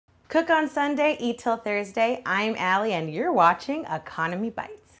Cook on Sunday, eat till Thursday. I'm Allie and you're watching Economy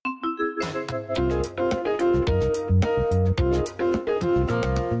Bites.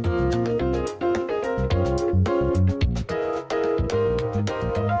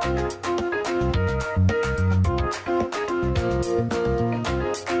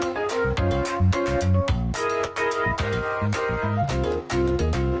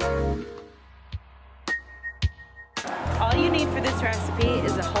 All you need for this recipe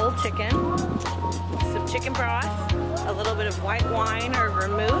is a whole chicken, some chicken broth, a little bit of white wine or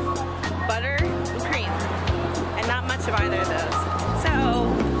vermouth, butter, and cream. And not much of either of those. So,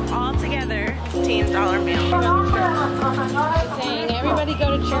 all together, $15 meal. Saying everybody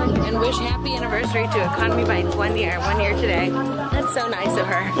go to church and wish happy anniversary to Economy Bites 1 year today. That's so nice of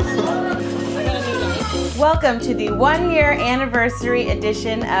her. I got a new knife. Welcome to the 1 year anniversary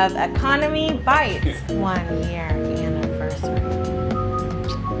edition of Economy Bites. 1 year anniversary.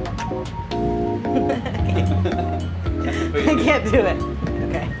 I can't do it.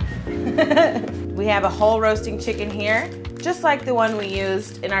 Okay. We have a whole roasting chicken here, just like the one we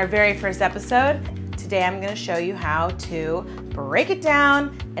used in our very first episode. Today I'm going to show you how to break it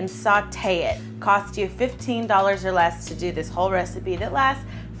down and saute it. Costs you $15 or less to do this whole recipe that lasts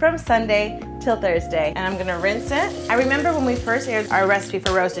from Sunday till Thursday. And I'm gonna rinse it. I remember when we first aired our recipe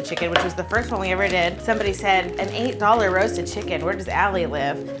for roasted chicken, which was the first one we ever did, somebody said, an $8 roasted chicken, where does Allie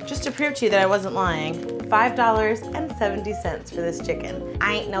live? Just to prove to you that I wasn't lying, $5.70 for this chicken.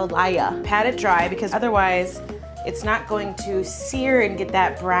 I ain't no liar. Pat it dry because otherwise it's not going to sear and get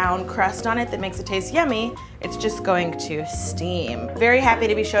that brown crust on it that makes it taste yummy. It's just going to steam. Very happy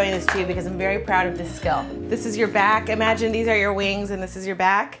to be showing this to you because I'm very proud of this skill. This is your back. Imagine these are your wings and this is your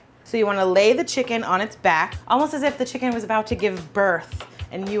back. So you want to lay the chicken on its back, almost as if the chicken was about to give birth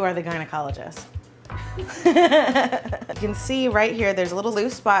and you are the gynecologist. You can see right here, there's a little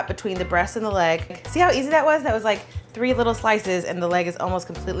loose spot between the breast and the leg. See how easy that was? That was like 3 little slices and the leg is almost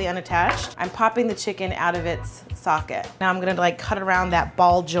completely unattached. I'm popping the chicken out of its socket. Now I'm gonna like cut around that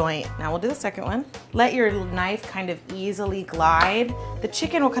ball joint. Now we'll do the second one. Let your knife kind of easily glide. The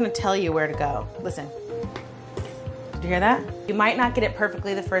chicken will kind of tell you where to go. Listen. Did you hear that? You might not get it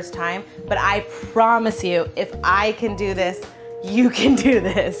perfectly the first time, but I promise you, if I can do this, you can do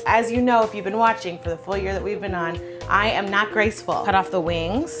this. As you know, if you've been watching for the full year that we've been on, I am not graceful. Cut off the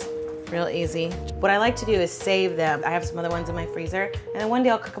wings, real easy. What I like to do is save them. I have some other ones in my freezer, and then one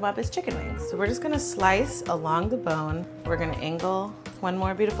day I'll cook them up as chicken wings. So we're just gonna slice along the bone. We're gonna angle one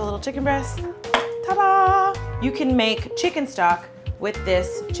more beautiful little chicken breast. Ta-da! You can make chicken stock with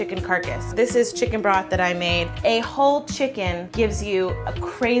this chicken carcass. This is chicken broth that I made. A whole chicken gives you a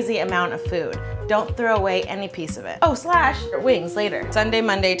crazy amount of food. Don't throw away any piece of it. Oh, slash wings later. Sunday,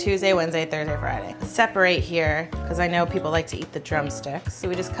 Monday, Tuesday, Wednesday, Thursday, Friday. Separate here, because I know people like to eat the drumsticks. So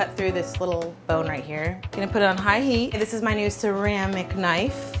we just cut through this little bone right here. Gonna put it on high heat. This is my new ceramic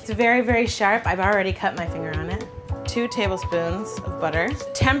knife. It's very, very sharp. I've already cut my finger on it. 2 tablespoons of butter.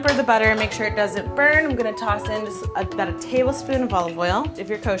 Temper the butter, make sure it doesn't burn. I'm gonna toss in just about a tablespoon of olive oil. If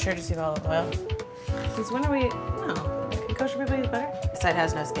you're kosher, just use olive oil. Because when are we, no, can kosher people use butter? This side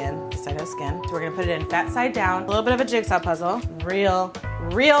has no skin, this side has skin. So we're gonna put it in fat side down. A little bit of a jigsaw puzzle. Real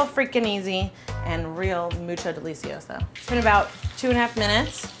freaking easy and real mucho delicioso. It's been about 2.5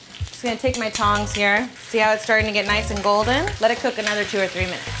 minutes. Just gonna take my tongs here. See how it's starting to get nice and golden? Let it cook another 2 or 3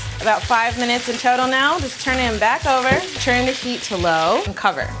 minutes. About 5 minutes in total now. Just turn them back over, turn the heat to low, and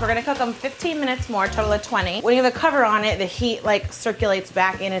cover. We're gonna cook them 15 minutes more, total of 20. When you have a cover on it, the heat like circulates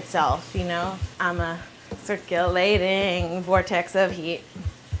back in itself, you know? I'm a circulating vortex of heat.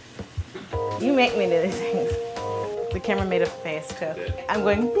 You make me do these things. The camera made a face too. I'm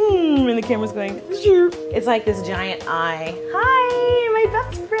going, and the camera's going, it's like this giant eye. Hi, my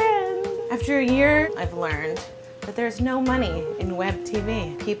best friend. After a year, I've learned that there's no money in web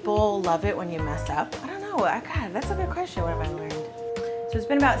TV. People love it when you mess up. I don't know, God, that's a good question, what have I learned? So it's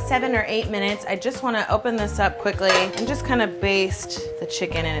been about 7 or 8 minutes. I just wanna open this up quickly and just kind of baste the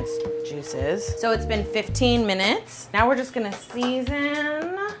chicken in its juices. So it's been 15 minutes. Now we're just gonna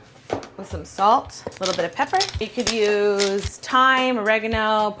season with some salt, a little bit of pepper. You could use thyme,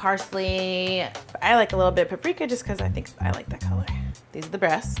 oregano, parsley. I like a little bit of paprika just because I like that color. These are the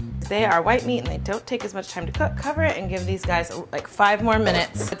breasts. They are white meat and they don't take as much time to cook. Cover it and give these guys like 5 more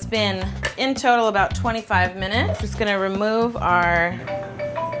minutes. It's been in total about 25 minutes. Just gonna remove our,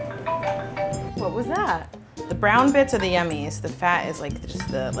 what was that? The brown bits are the yummies. The fat is like just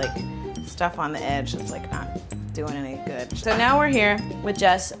the stuff on the edge that's like not doing any good. So now we're here with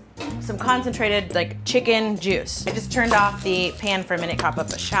just some concentrated like chicken juice. I just turned off the pan for a minute, chop up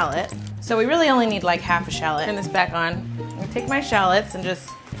a shallot. So we really only need like half a shallot. Turn this back on. I'm gonna take my shallots and just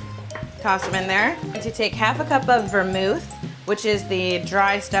Toss them in there. And to take half a cup of vermouth, which is the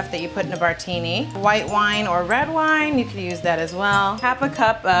dry stuff that you put in a martini. White wine or red wine, you could use that as well. Half a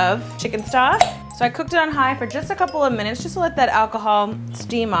cup of chicken stock. So I cooked it on high for just a couple of minutes just to let that alcohol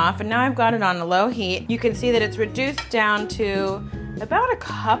steam off, and now I've got it on a low heat. You can see that it's reduced down to about a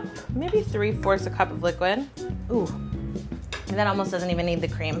cup, maybe 3/4 a cup of liquid. Ooh, and that almost doesn't even need the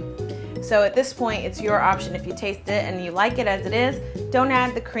cream. So at this point, it's your option. If you taste it and you like it as it is, don't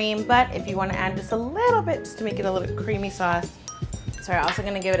add the cream, but if you want to add just a little bit, just to make it a little creamy sauce. So I'm also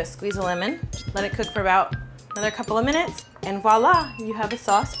gonna give it a squeeze of lemon. Let it cook for about another couple of minutes, and voila, you have a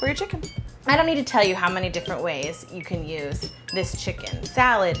sauce for your chicken. I don't need to tell you how many different ways you can use this chicken.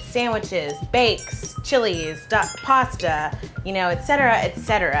 Salads, sandwiches, bakes, chilies, pasta, you know, etc.,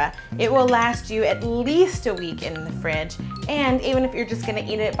 etc. It will last you at least a week in the fridge, and even if you're just gonna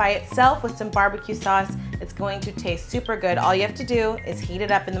eat it by itself with some barbecue sauce, it's going to taste super good. All you have to do is heat it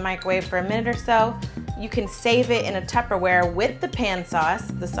up in the microwave for a minute or so. You can save it in a Tupperware with the pan sauce.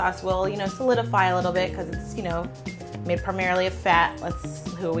 The sauce will, you know, solidify a little bit because it's, you know, made primarily of fat.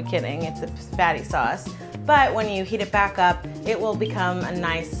 Who are we kidding? It's a fatty sauce. But when you heat it back up, it will become a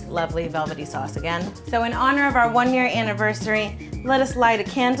nice, lovely, velvety sauce again. So in honor of our 1-year anniversary, let us light a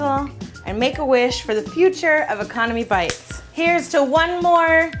candle and make a wish for the future of Economy Bites. Here's to 1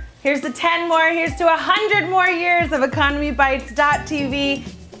 more, here's to 10 more, here's to 100 more years of EconomyBites.tv.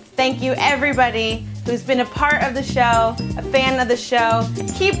 Thank you everybody who's been a part of the show, a fan of the show.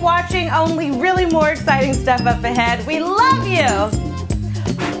 Keep watching, only really more exciting stuff up ahead. We love you!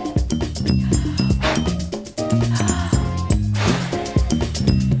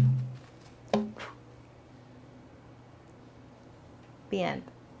 The end.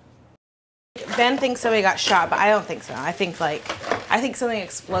 Ben thinks somebody got shot, but I don't think so. I think something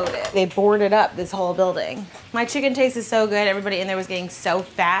exploded. They boarded up this whole building. My chicken tasted so good, everybody in there was getting so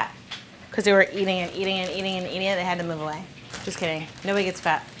fat because they were eating and eating and eating and eating it, they had to move away. Just kidding. Nobody gets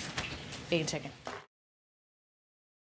fat eating chicken.